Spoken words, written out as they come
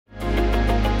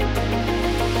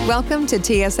Welcome to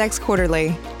TSX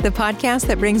Quarterly, the podcast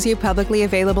that brings you publicly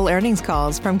available earnings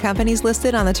calls from companies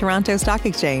listed on the Toronto Stock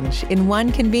Exchange in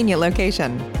one convenient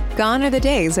location. Gone are the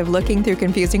days of looking through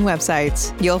confusing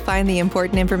websites. You'll find the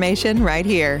important information right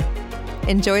here.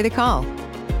 Enjoy the call.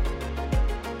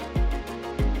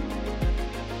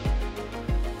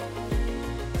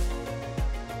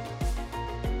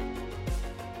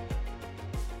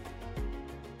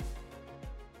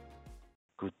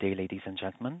 Good day, ladies and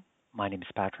gentlemen. My name is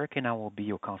Patrick, and I will be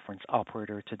your conference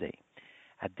operator today.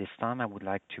 At this time, I would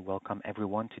like to welcome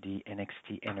everyone to the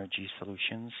NXT Energy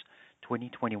Solutions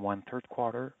 2021 third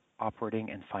quarter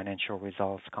operating and financial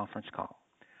results conference call.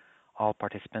 All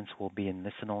participants will be in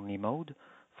listen-only mode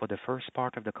for the first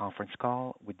part of the conference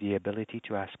call with the ability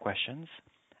to ask questions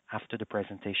after the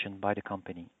presentation by the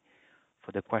company.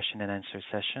 For the question and answer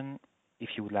session, if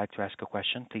you would like to ask a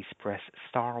question, please press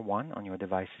star 1 on your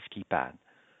device's keypad.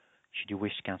 Should you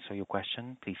wish to cancel your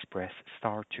question, please press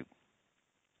star 2.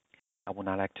 I would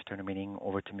now like to turn the meeting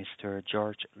over to Mr.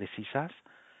 George Liszicasz,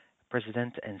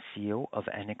 President and CEO of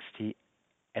NXT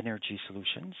Energy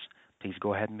Solutions. Please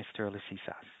go ahead, Mr.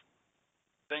 Liszicasz.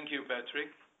 Thank you,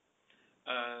 Patrick,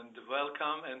 and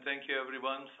welcome, and thank you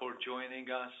everyone for joining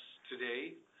us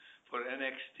today for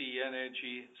NXT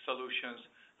Energy Solutions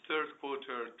third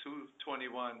quarter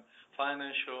 2021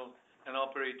 financial and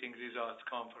operating results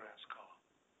conference call.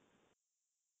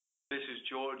 This is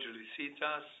George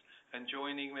Liszicasz, and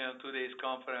joining me on today's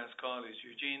conference call is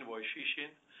Eugene Wojcichin,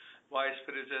 Vice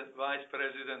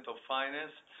President of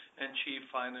Finance and Chief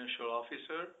Financial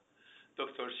Officer,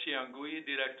 Dr. Xiang Gui,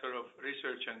 Director of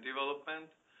Research and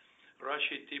Development,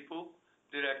 Rashid Tipu,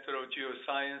 Director of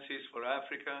Geosciences for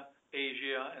Africa,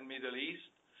 Asia, and Middle East,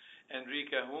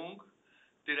 Enrique Hung,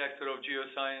 Director of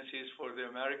Geosciences for the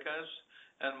Americas,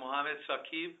 and Mohamed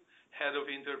Saqib, Head of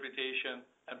Interpretation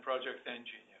and Project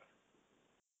Engineer.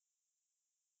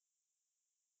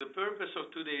 The purpose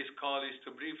of today's call is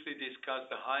to briefly discuss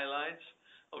the highlights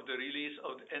of the release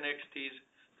of NXT's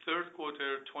third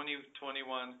quarter 2021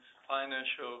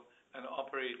 financial and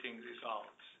operating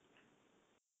results.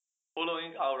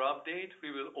 Following our update, we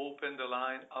will open the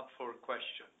line up for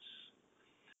questions.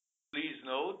 Please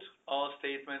note, all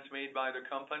statements made by the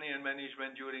company and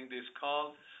management during this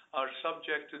call are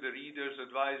subject to the reader's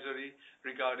advisory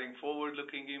regarding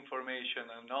forward-looking information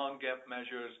and non-GAAP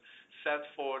measures set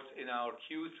forth in our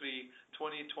Q3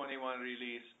 2021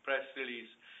 press release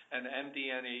and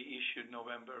MD&A issued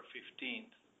November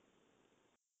 15th.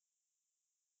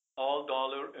 All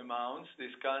dollar amounts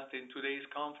discussed in today's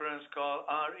conference call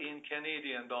are in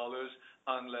Canadian dollars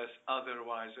unless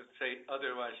otherwise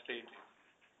stated.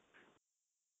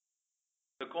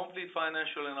 The complete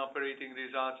financial and operating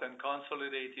results and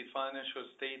consolidated financial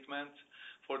statements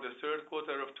for the third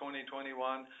quarter of 2021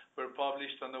 were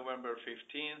published on November 15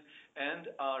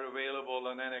 and are available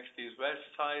on NXT's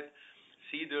website,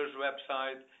 CEDAR's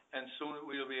website, and soon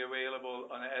will be available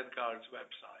on EDGAR's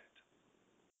website.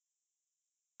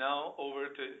 Now over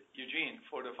to Eugene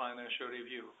for the financial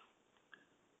review.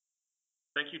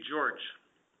 Thank you, George.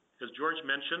 As George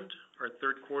mentioned, our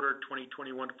third quarter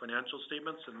 2021 financial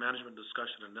statements and management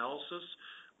discussion analysis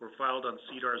were filed on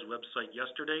CEDAR's website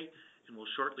yesterday and will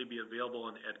shortly be available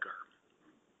on EDGAR.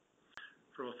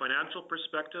 From a financial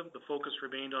perspective, the focus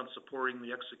remained on supporting the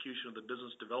execution of the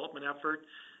business development effort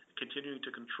and continuing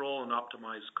to control and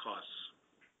optimize costs.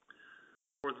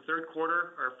 For the third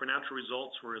quarter, our financial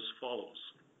results were as follows.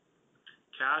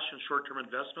 Cash and short-term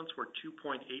investments were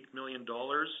 $2.8 million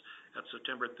at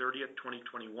September 30th,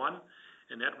 2021,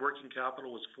 and net working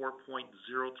capital was $4.03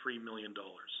 million.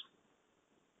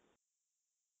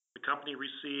 The company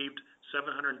received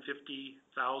 $750,000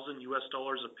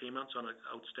 of payments on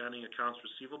outstanding accounts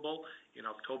receivable in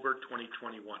October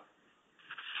 2021.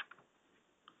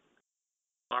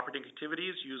 Operating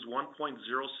activities used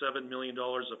 $1.07 million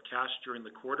of cash during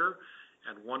the quarter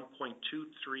and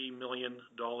 $1.23 million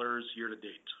year to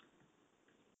date.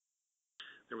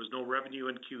 There was no revenue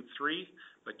in Q3,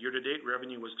 but year to date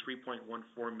revenue was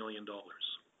 $3.14 million.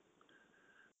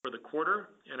 For the quarter,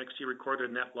 NXT recorded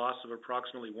a net loss of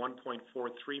approximately $1.43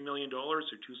 million or 2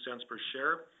 cents per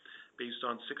share based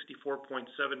on 64.7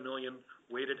 million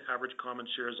weighted average common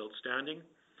shares outstanding.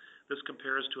 This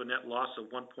compares to a net loss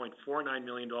of $1.49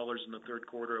 million in the third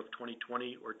quarter of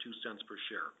 2020 or 2 cents per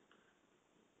share.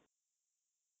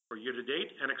 For year to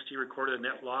date, NXT recorded a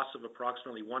net loss of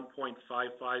approximately $1.55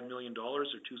 million or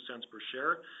 2 cents per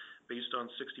share based on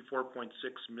 64.6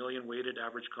 million weighted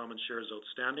average common shares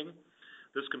outstanding.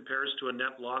 This compares to a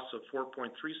net loss of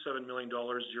 $4.37 million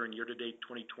during year to date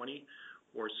 2020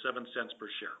 or 7 cents per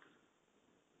share.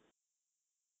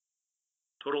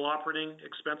 Total operating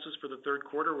expenses for the third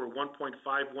quarter were $1.51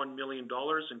 million,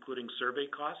 including survey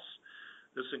costs.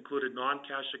 This included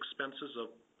non-cash expenses of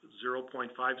 $0.57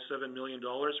 million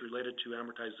related to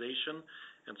amortization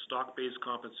and stock-based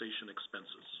compensation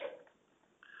expenses.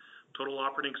 Total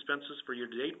operating expenses for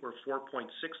year-to-date were $4.63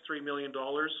 million,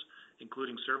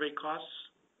 including survey costs.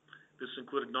 This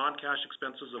included non-cash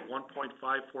expenses of $1.54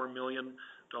 million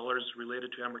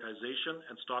related to amortization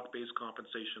and stock-based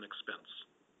compensation expense.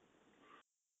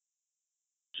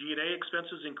 G&A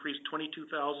expenses increased $22,000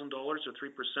 or 3%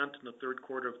 in the third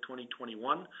quarter of 2021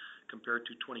 compared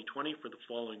to 2020 for the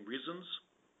following reasons.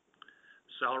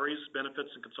 Salaries, benefits,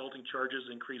 and consulting charges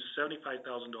increased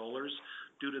 $75,000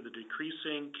 due to the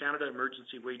decreasing Canada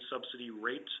Emergency Wage Subsidy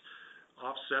rate,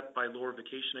 offset by lower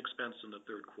vacation expense in the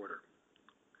third quarter.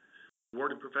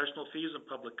 Board and professional fees and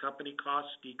public company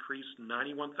costs decreased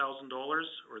 $91,000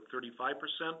 or 35%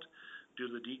 due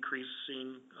to decreased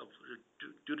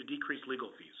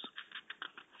legal fees.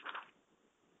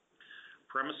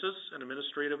 Premises and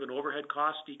administrative and overhead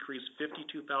costs decreased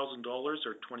 $52,000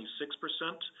 or 26%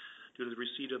 due to the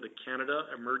receipt of the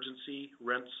Canada Emergency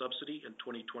Rent Subsidy in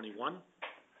 2021.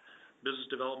 Business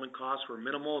development costs were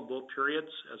minimal in both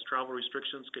periods as travel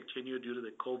restrictions continued due to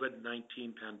the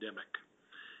COVID-19 pandemic.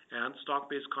 And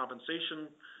stock-based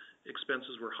compensation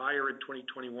expenses were higher in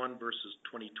 2021 versus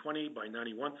 2020 by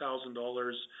 $91,000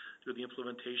 due to the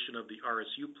implementation of the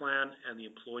RSU plan and the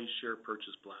employee share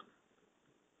purchase plan.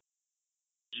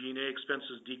 G&A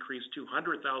expenses decreased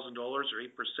 $200,000 or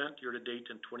 8% year-to-date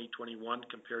in 2021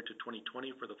 compared to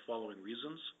 2020 for the following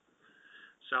reasons.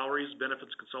 Salaries,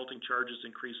 benefits, consulting charges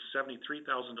increased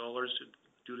 $73,000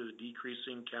 due to the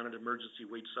decreasing Canada Emergency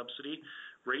Wage Subsidy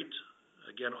rate,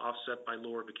 again offset by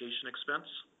lower vacation expense.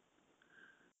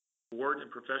 Board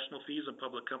and professional fees and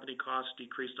public company costs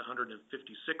decreased $156,000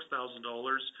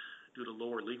 due to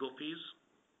lower legal fees.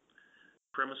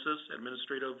 Premises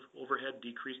administrative overhead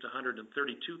decreased $132,000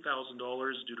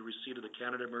 due to receipt of the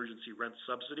Canada Emergency Rent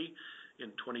Subsidy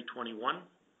in 2021.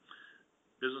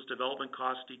 Business development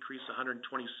costs decreased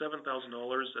 $127,000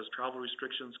 as travel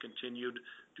restrictions continued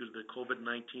due to the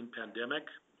COVID-19 pandemic.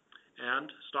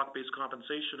 And stock-based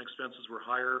compensation expenses were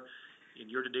higher in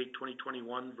year-to-date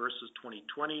 2021 versus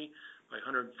 2020 by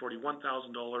 $141,000,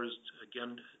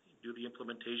 again due to the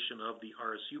implementation of the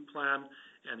RSU plan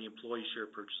and the employee share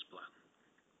purchase plan.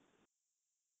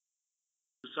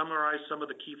 To summarize some of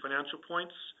the key financial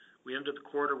points, we ended the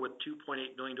quarter with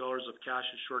 $2.8 million of cash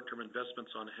and short-term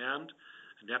investments on hand,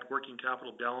 a net working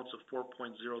capital balance of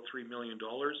 $4.03 million,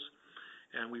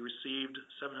 and we received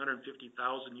 $750,000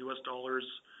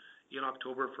 in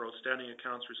October for outstanding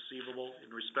accounts receivable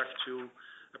in respect to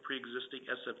a pre-existing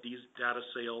SFD data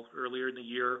sale earlier in the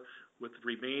year, with the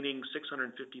remaining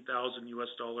 $650,000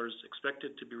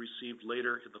 expected to be received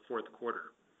later in the fourth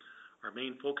quarter. Our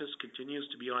main focus continues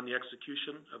to be on the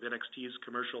execution of NXT's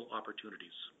commercial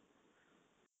opportunities.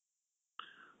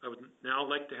 I would now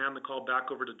like to hand the call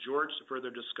back over to George to further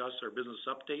discuss our business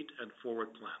update and forward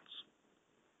plans.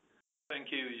 Thank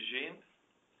you, Eugene.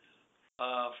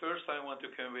 First, I want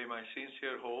to convey my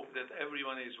sincere hope that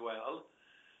everyone is well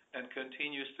and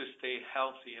continues to stay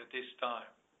healthy at this time.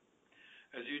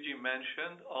 As Eugene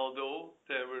mentioned, although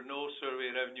there were no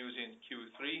survey revenues in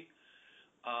Q3,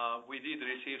 we did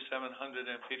receive $750,000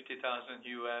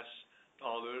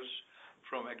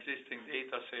 from existing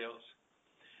data sales,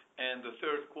 and the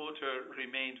third quarter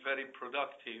remained very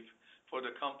productive for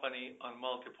the company on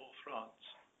multiple fronts.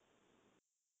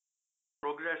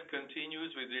 Progress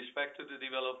continues with respect to the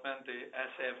development of the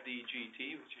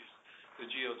SFD-GT, which is the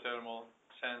geothermal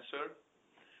sensor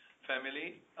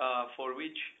family, for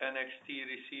which NXT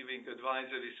receiving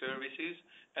advisory services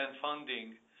and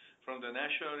funding from the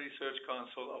National Research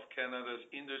Council of Canada's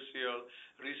Industrial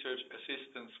Research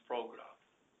Assistance Program.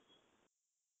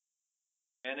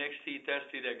 NXT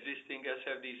tested existing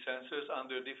SFD sensors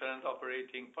under different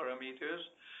operating parameters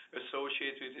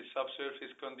associated with subsurface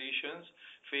conditions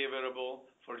favorable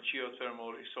for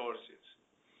geothermal resources.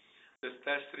 The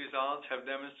test results have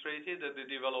demonstrated that the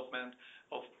development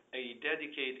of a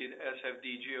dedicated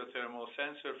SFD geothermal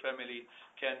sensor family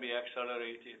can be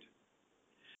accelerated.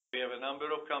 We have a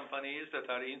number of companies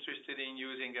that are interested in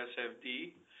using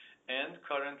SFD and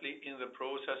currently in the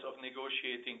process of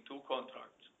negotiating two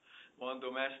contracts, one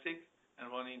domestic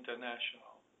and one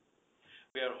international.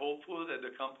 We are hopeful that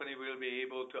the company will be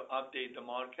able to update the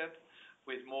market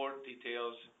with more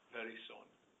details very soon.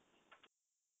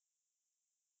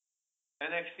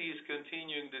 NXT is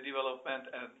continuing the development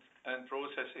and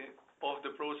processing of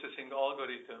the processing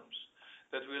algorithms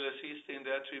that will assist in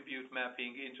the attribute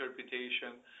mapping,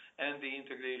 interpretation, and the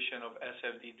integration of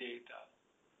SFD data.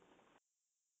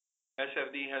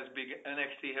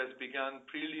 NXT has begun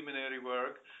preliminary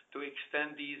work to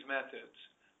extend these methods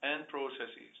and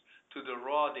processes to the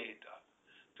raw data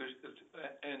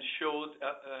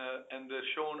and the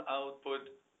output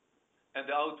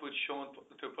shown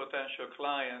to potential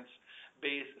clients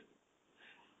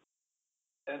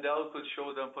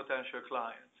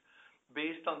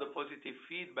based on the positive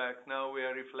feedback. Now we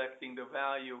are reflecting the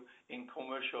value in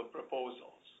commercial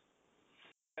proposals.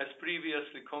 As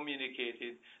previously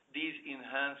communicated, these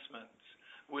enhancements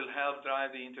will help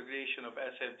drive the integration of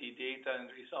SFD data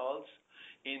and results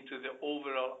into the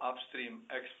overall upstream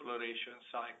exploration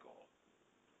cycle.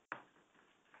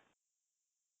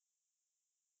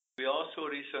 We also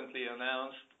recently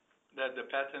announced that the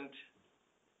SFD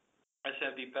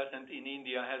patent in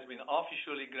India has been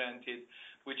officially granted,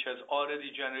 which has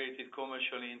already generated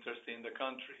commercial interest in the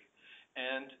country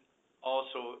and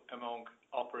also among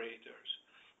operators.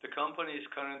 The company is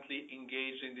currently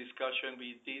engaged in discussion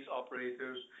with these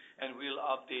operators and will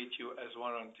update you as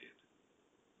warranted.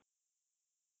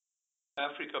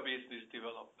 Africa business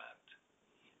development.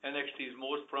 NXT's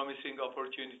most promising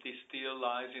opportunity still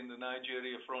lies in the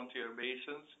Nigeria frontier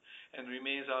basins and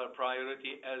remains our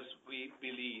priority as we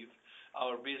believe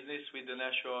our business with the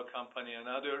national company and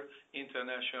other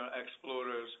international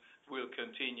explorers will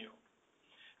continue.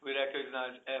 We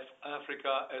recognize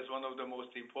Africa as one of the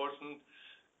most important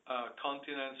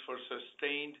continents for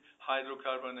sustained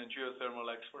hydrocarbon and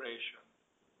geothermal exploration.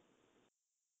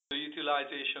 The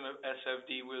utilization of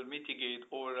SFD will mitigate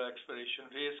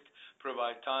over-exploration risk,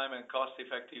 provide time and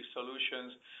cost-effective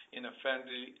solutions in a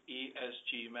friendly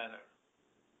ESG manner.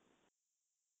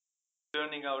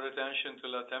 Turning our attention to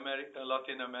Latin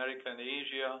America and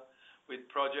Asia, with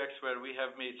projects where we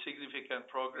have made significant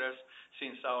progress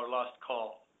since our last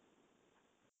call.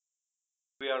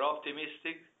 We are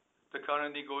optimistic the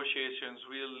current negotiations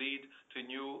will lead to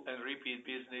new and repeat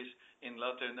business in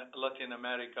Latin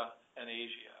America and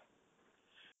Asia.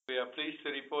 We are pleased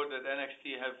to report that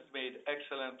NXT has made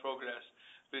excellent progress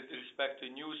with respect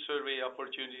to new survey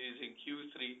opportunities in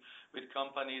Q3 with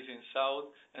companies in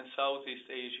South and Southeast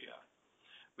Asia.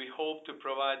 We hope to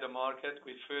provide the market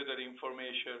with further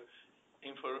information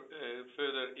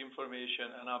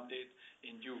and update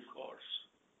in due course.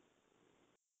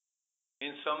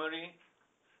 In summary,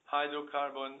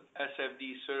 hydrocarbon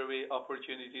SFD survey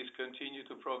opportunities continue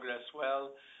to progress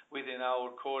well within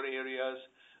our core areas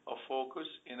of focus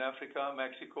in Africa,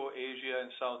 Mexico, Asia,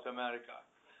 and South America.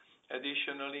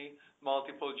 Additionally,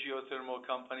 multiple geothermal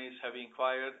companies have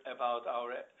inquired about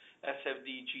our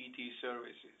SFD GT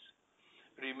services.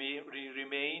 We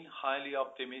remain highly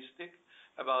optimistic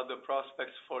about the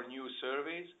prospects for new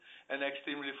surveys and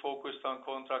extremely focused on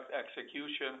contract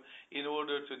execution in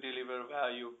order to deliver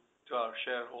value to our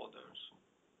shareholders.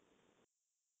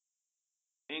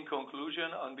 In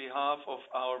conclusion, on behalf of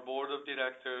our board of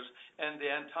directors and the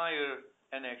entire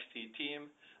NXT team,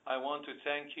 I want to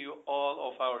thank you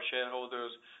all of our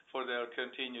shareholders for their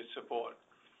continued support.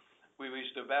 We wish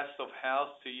the best of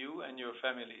health to you and your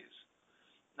families.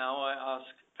 Now I ask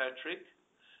Patrick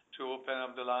to open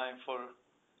up the line for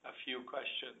a few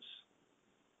questions.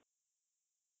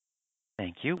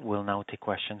 Thank you. We'll now take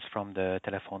questions from the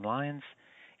telephone lines.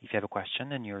 If you have a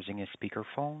question and you're using a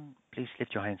speakerphone, please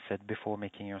lift your handset before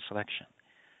making your selection.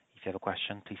 If you have a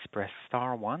question, please press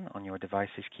star 1 on your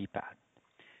device's keypad.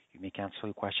 You may cancel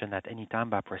your question at any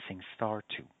time by pressing star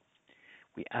 2.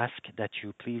 We ask that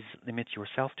you please limit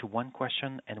yourself to one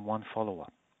question and one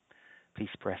follow-up. Please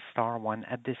press star 1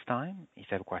 at this time if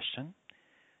you have a question.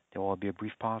 There will be a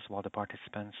brief pause while the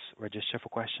participants register for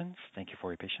questions. Thank you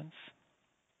for your patience.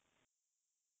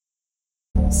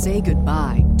 Say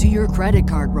goodbye to your credit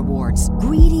card rewards.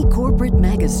 Greedy corporate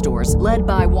mega stores, led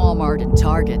by Walmart and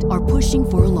Target, are pushing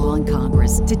for a law in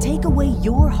Congress to take away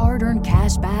your hard-earned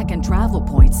cash back and travel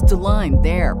points to line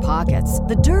their pockets.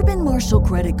 The Durbin-Marshall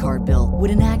credit card bill would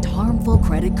enact harmful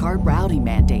credit card routing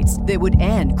mandates that would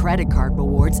end credit card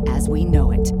rewards as we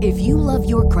know it. If you love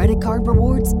your credit card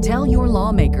rewards, tell your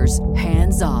lawmakers,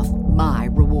 hands off my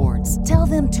rewards. Tell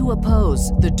them to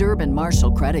oppose the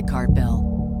Durbin-Marshall credit card bill.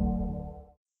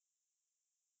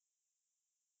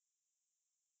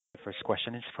 First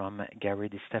question is from Gary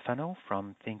DiStefano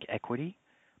from Think Equity.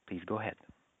 Please go ahead.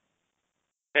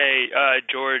 Hey,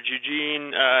 George,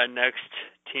 Eugene, Next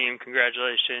team,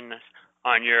 congratulations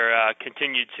on your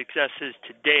continued successes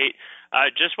to date.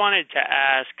 Just wanted to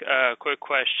ask a quick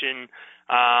question,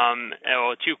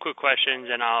 two quick questions,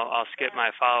 and I'll skip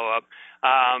my follow-up.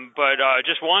 But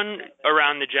just one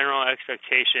around the general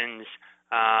expectations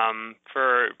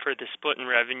for the split in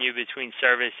revenue between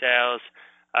service sales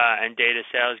and data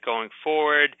sales going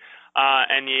forward.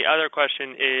 And the other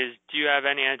question is, do you have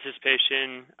any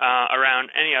anticipation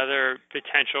around any other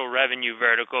potential revenue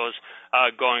verticals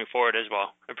going forward as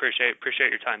well? Appreciate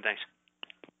your time. Thanks.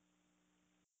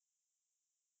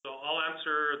 So I'll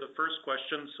answer the first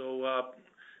question. So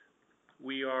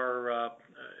we are,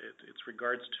 it's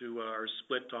regards to our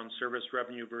split on service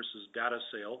revenue versus data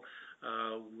sale.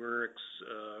 We're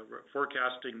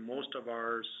forecasting most of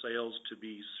our sales to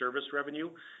be service revenue,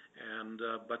 and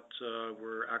but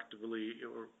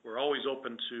we're always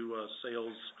open to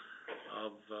sales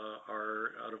of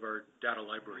out of our data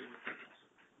library.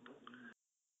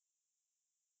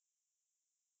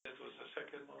 That was the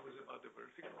second one, was about the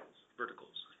verticals.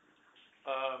 Verticals.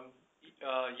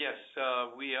 Yes,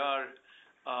 we are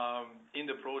in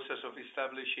the process of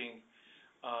establishing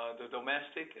the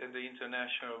domestic and the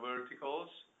international verticals.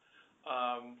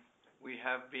 We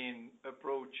have been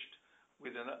approached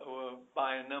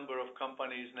by a number of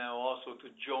companies now also to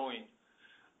join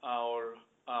our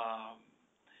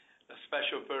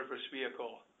special purpose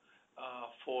vehicle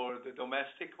for the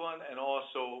domestic one, and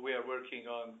also we are working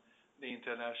on the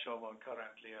international one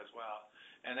currently as well.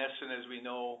 And as soon as we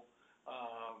know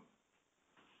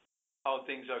how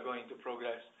things are going to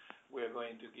progress, we are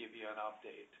going to give you an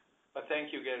update. But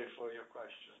thank you, Gary, for your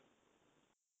question.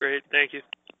 Great, thank you.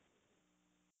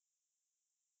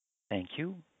 Thank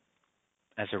you.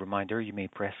 As a reminder, you may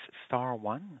press star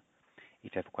one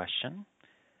if you have a question.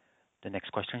 The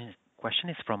next question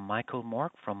is from Michael Mork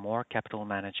from Mork Capital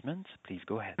Management. Please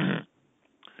go ahead.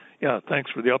 Yeah,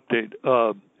 thanks for the update. It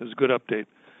was a good update.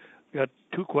 I got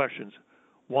two questions.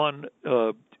 One,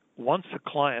 once a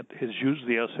client has used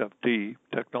the SFD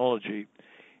technology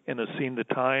and has seen the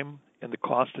time and the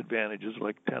cost advantages,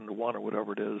 like 10 to 1 or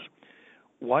whatever it is,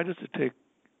 why does it take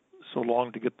so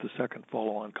long to get the second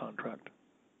follow-on contract?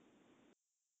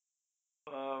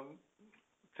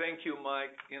 Thank you,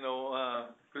 Mike.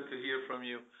 Good to hear from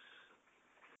you.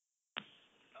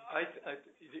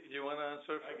 Do you want to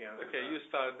answer? I can. Okay, you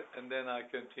start, and then I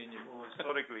continue. Well,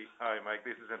 historically, hi, Mike.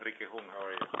 This is Enrique Hung. How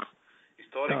are you?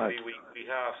 Historically, we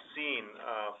have seen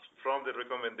from the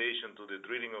recommendation to the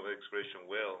drilling of the exploration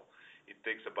well, it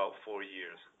takes about 4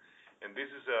 years. And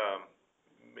this is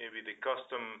maybe the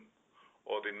custom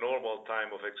or the normal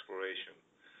time of exploration.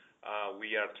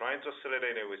 We are trying to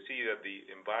accelerate, and we see that the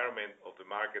environment of the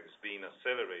market is being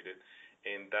accelerated,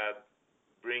 and that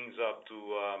brings up to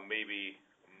maybe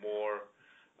more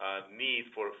need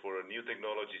for new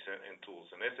technologies and tools.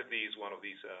 And SFD is one of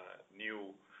these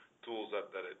new tools that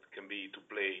it can be to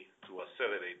play to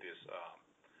accelerate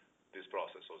this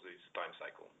process or this time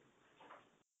cycle.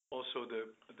 Also,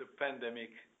 the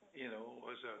pandemic,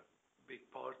 was a big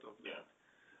part of that.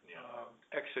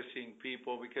 Accessing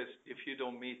people, because if you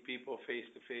don't meet people face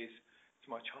to face, it's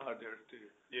much harder to.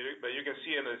 Yeah, but you can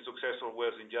see in the successful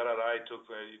wells in Yararay,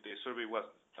 the survey was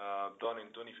done in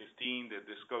 2015. The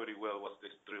discovery well was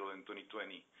drilled in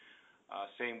 2020.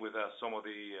 Same with some of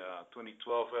the 2012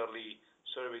 early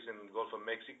surveys in the Gulf of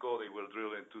Mexico. They were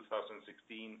drilled in 2016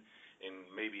 and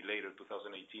maybe later 2018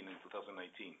 and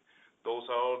 2019. Those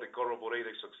are all the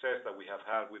corroborated success that we have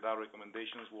had with our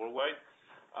recommendations worldwide.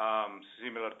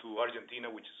 Similar to Argentina,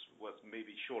 which was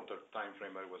maybe shorter time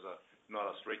frame, but it was not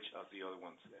as rich as the other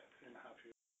ones. Yeah, 3.5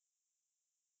 years.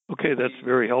 Okay, that's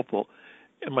very helpful.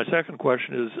 And my second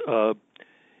question is,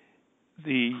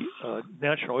 the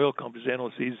national oil companies,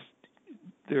 NOCs,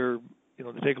 they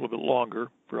take a little bit longer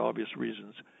for obvious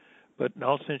reasons. But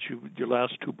now, since your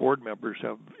last two board members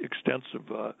have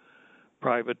extensive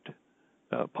private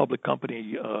public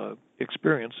company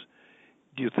experience,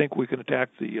 do you think we can attack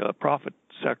the profit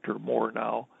sector more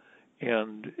now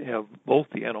and have both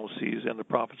the NOCs and the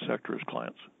profit sector as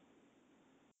clients?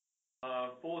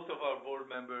 Both of our board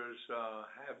members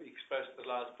have expressed the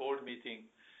last board meeting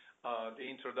the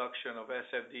introduction of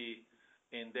SFD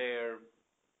in their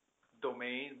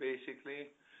domain,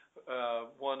 basically.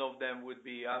 One of them would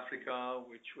be Africa,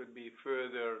 which would be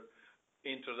further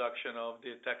introduction of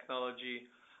the technology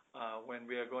when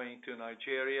we are going to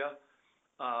Nigeria.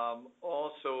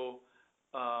 Also,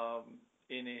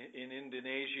 in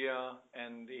Indonesia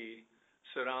and the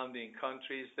surrounding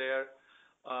countries there,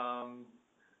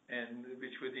 and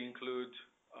which would include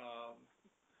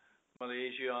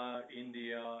Malaysia,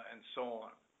 India, and so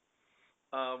on.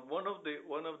 One of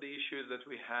the issues that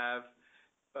we have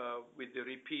with the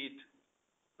repeat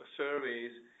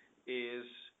surveys is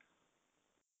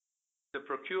the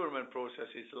procurement process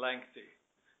is lengthy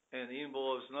and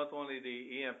involves not only the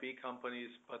E&P companies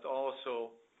but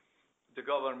also the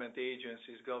government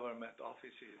agencies, government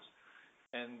offices,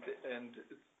 and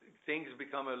things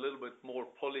become a little bit more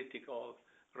political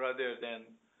rather than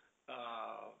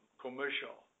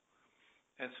commercial.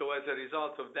 And so as a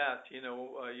result of that,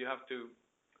 you have to,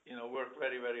 work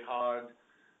very, very hard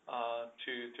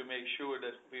to make sure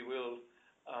that we will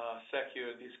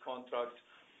secure these contracts,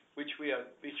 which we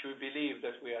believe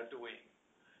that we are doing.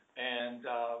 And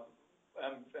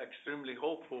I'm extremely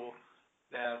hopeful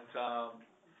that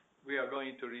we are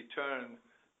going to return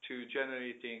to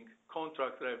generating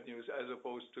contract revenues as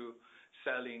opposed to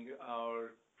selling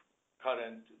our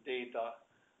current data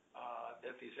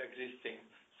that is existing,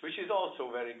 which is also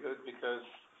very good because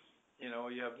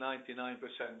you have 99%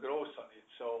 growth on it.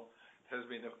 So it has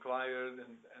been acquired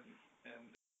and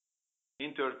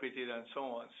interpreted and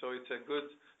so on. So it's a good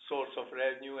source of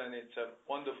revenue, and it's a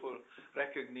wonderful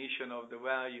recognition of the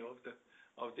value of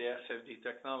the SFD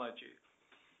technology.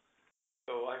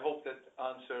 So I hope that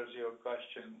answers your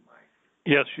question, Mike.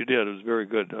 Yes, you did. It was very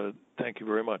good. Thank you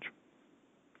very much.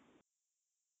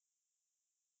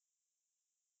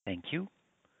 Thank you.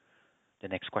 The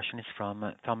next question is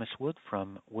from Thomas Wood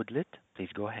from Woodlit. Please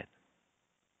go ahead.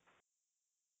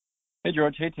 Hey,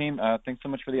 George. Hey, team. Thanks so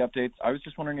much for the updates. I was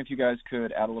just wondering if you guys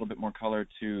could add a little bit more color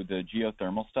to the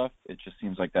geothermal stuff. It just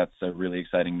seems like that's a really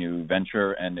exciting new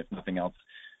venture, and if nothing else,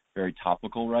 very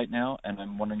topical right now. And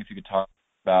I'm wondering if you could talk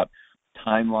about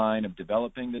timeline of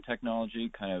developing the technology,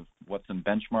 kind of what some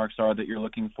benchmarks are that you're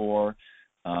looking for,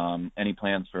 any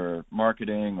plans for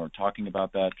marketing or talking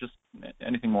about that, just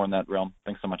anything more in that realm.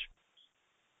 Thanks so much.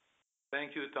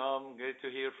 Thank you, Tom. Great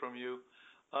to hear from you.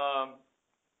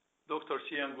 Dr.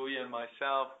 Xiang Gui and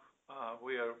myself,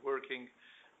 we are working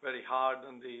very hard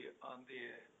on the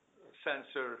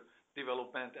sensor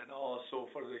development and also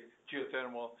for the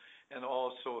geothermal and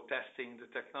also testing the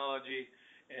technology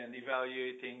and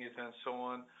evaluating it and so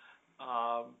on.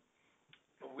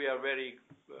 We are very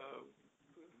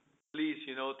pleased,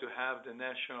 to have the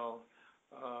National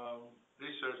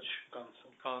Research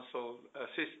Council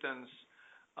assistance.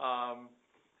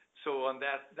 So on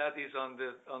that is on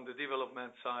the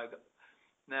development side.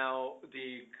 Now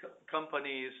the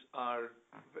companies are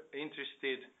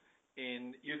interested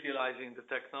in utilizing the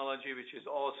technology, which is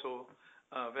also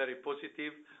very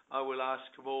positive. I will ask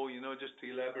Bo, just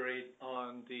to elaborate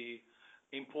on the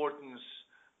importance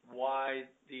why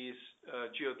these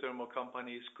geothermal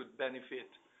companies could benefit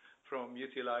from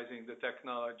utilizing the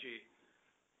technology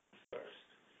first.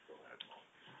 Go ahead, Bo.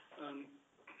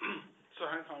 So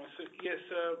hi, Thomas. Yes,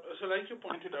 so like you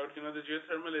pointed out, the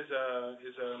geothermal is a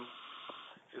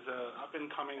up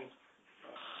and coming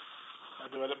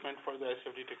development for the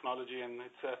SFD technology, and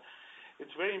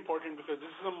it's very important because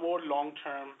this is a more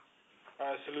long-term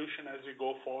solution as we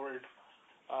go forward,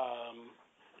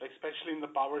 especially in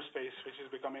the power space, which is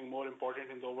becoming more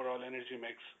important in the overall energy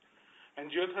mix. And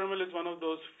geothermal is one of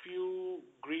those few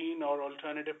green or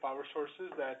alternative power sources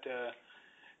that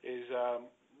is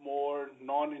more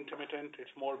non-intermittent, it's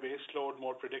more base load,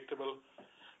 more predictable.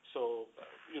 So,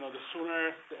 the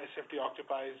sooner the SFD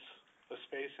occupies the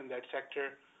space in that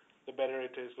sector, the better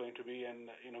it is going to be.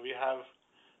 And, we have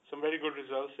some very good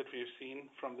results that we've seen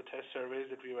from the test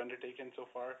surveys that we've undertaken so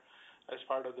far as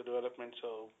part of the development.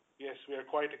 So, yes, we are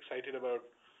quite excited about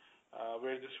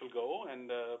where this will go, and,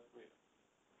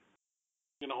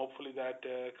 hopefully that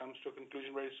comes to a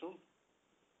conclusion very soon.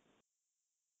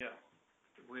 Yeah.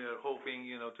 We are hoping,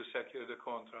 to secure the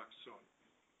contract soon.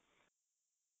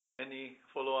 Any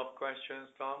follow-up questions,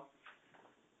 Tom?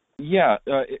 Yeah.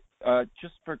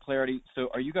 Just for clarity, so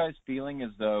are you guys feeling as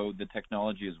though the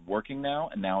technology is working now,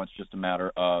 and now it's just a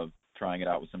matter of trying it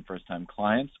out with some first-time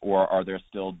clients, or are there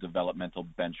still developmental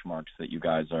benchmarks that you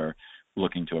guys are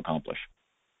looking to accomplish?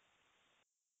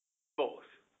 Both.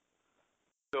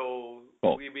 So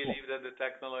we believe that the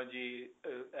technology,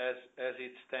 as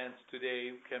it stands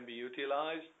today, can be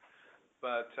utilized,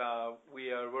 but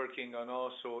we are working on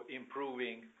also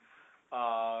improving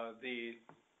the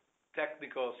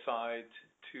technical side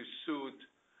to suit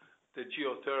the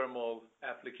geothermal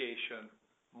application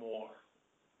more,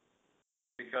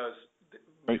 because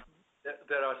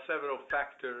there are several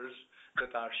factors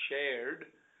that are shared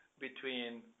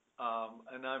between.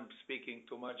 And I'm speaking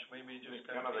too much. Maybe just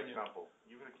another example.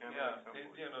 You can example.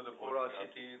 The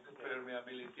porosity, the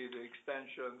permeability, the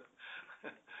extension.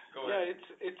 Go ahead.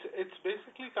 Yeah, it's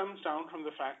basically comes down from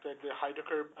the fact that the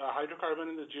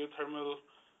hydrocarbon and the geothermal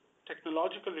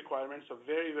technological requirements are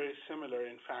very, very similar.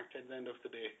 In fact, at the end of the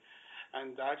day,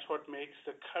 and that's what makes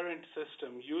the current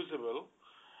system usable,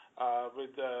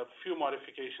 with a few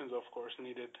modifications, of course,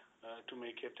 needed to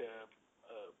make it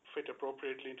fit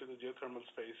appropriately into the geothermal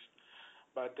space.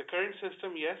 But the current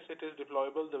system, yes, it is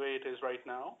deployable the way it is right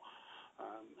now.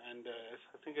 And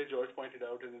I think as George pointed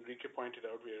out and Enrique pointed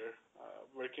out, we are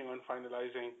working on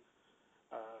finalizing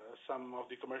some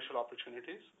of the commercial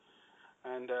opportunities.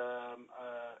 And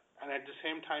at the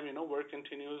same time, work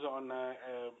continues on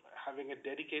having a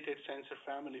dedicated sensor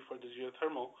family for the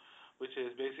geothermal, which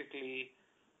is basically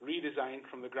redesigned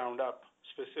from the ground up,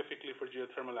 specifically for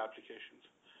geothermal applications.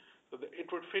 So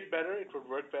it would fit better, it would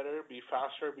work better, be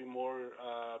faster, be more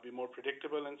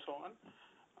predictable, and so on.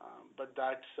 But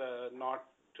that's not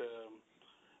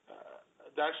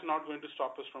going to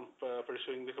stop us from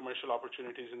pursuing the commercial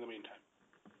opportunities in the meantime.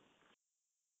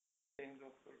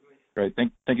 Great.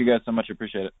 Thank you guys so much.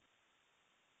 Appreciate it.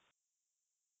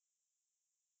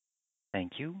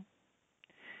 Thank you.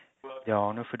 There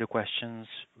are no further questions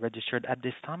registered at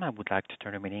this time. I would like to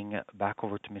turn the meeting back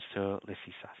over to Mr.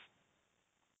 Lisisas.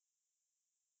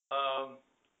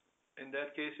 In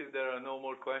that case, if there are no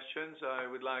more questions, I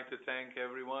would like to thank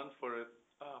everyone for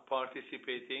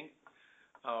participating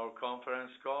our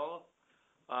conference call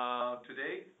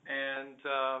today. And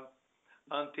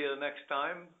until next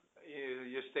time,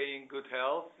 you stay in good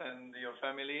health and your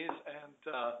families. And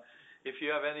if you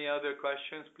have any other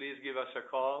questions, please give us a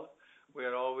call. We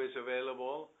are always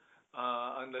available,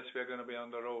 unless we're going to be on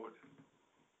the road,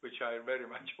 which I very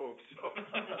much hope so.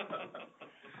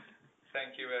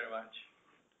 Thank you very much.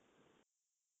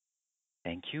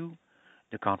 Thank you.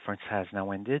 The conference has now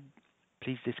ended.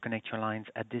 Please disconnect your lines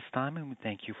at this time, and we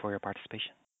thank you for your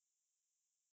participation.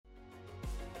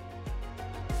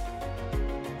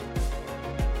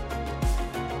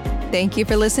 Thank you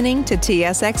for listening to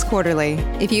TSX Quarterly.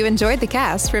 If you enjoyed the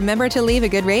cast, remember to leave a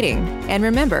good rating. And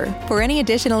remember, for any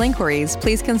additional inquiries,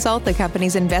 please consult the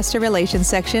company's investor relations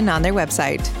section on their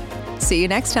website. See you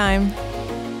next time.